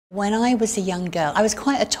When I was a young girl, I was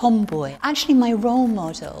quite a tomboy. Actually, my role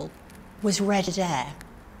model was Red Adair.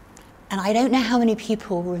 And I don't know how many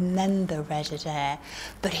people remember Red Adair,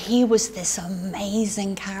 but he was this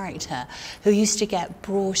amazing character who used to get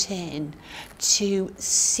brought in to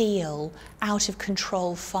seal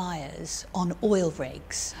out-of-control fires on oil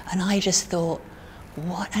rigs. And I just thought,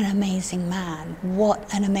 what an amazing man,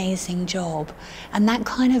 what an amazing job. And that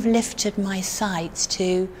kind of lifted my sights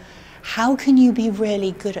to how can you be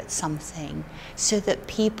really good at something so that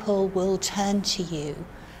people will turn to you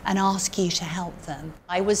and ask you to help them.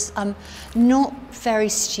 I was not very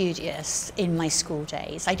studious in my school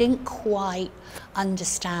days. I didn't quite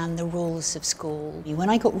understand the rules of school. When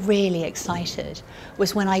I got really excited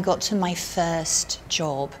was when I got to my first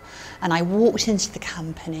job and I walked into the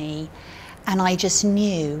company and I just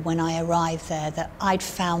knew when I arrived there that I'd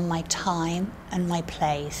found my time and my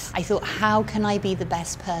place. I thought, how can I be the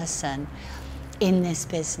best person in this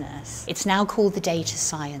business? It's now called the data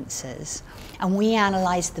sciences, and we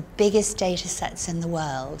analyse the biggest data sets in the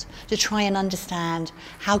world to try and understand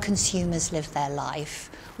how consumers live their life,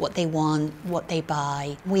 what they want, what they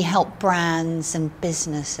buy. We help brands and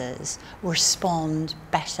businesses respond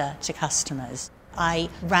better to customers. I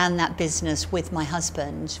ran that business with my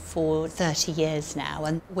husband for 30 years now,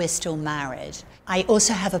 and we're still married. I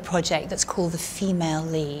also have a project that's called The Female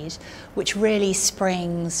Lead, which really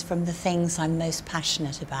springs from the things I'm most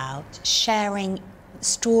passionate about. Sharing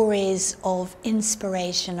stories of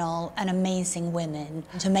inspirational and amazing women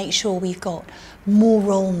to make sure we've got more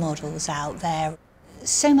role models out there.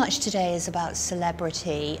 So much today is about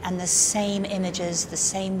celebrity and the same images, the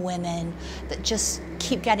same women that just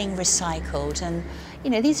keep getting recycled. And, you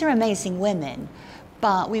know, these are amazing women,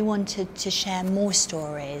 but we wanted to share more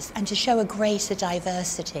stories and to show a greater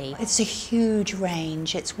diversity. It's a huge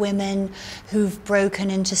range. It's women who've broken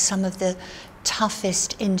into some of the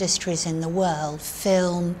toughest industries in the world,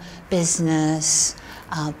 film, business,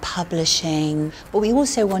 publishing. But we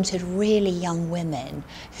also wanted really young women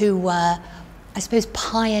who were, I suppose,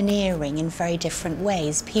 pioneering in very different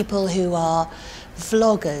ways. People who are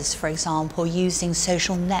vloggers, for example, using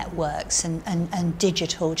social networks and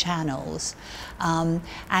digital channels,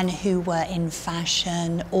 and who were in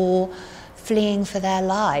fashion or fleeing for their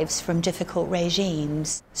lives from difficult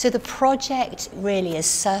regimes. So the project really is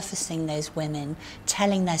surfacing those women,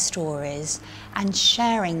 telling their stories and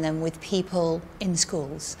sharing them with people in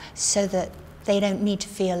schools so that they don't need to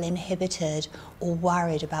feel inhibited or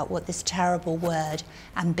worried about what this terrible word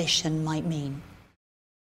ambition might mean.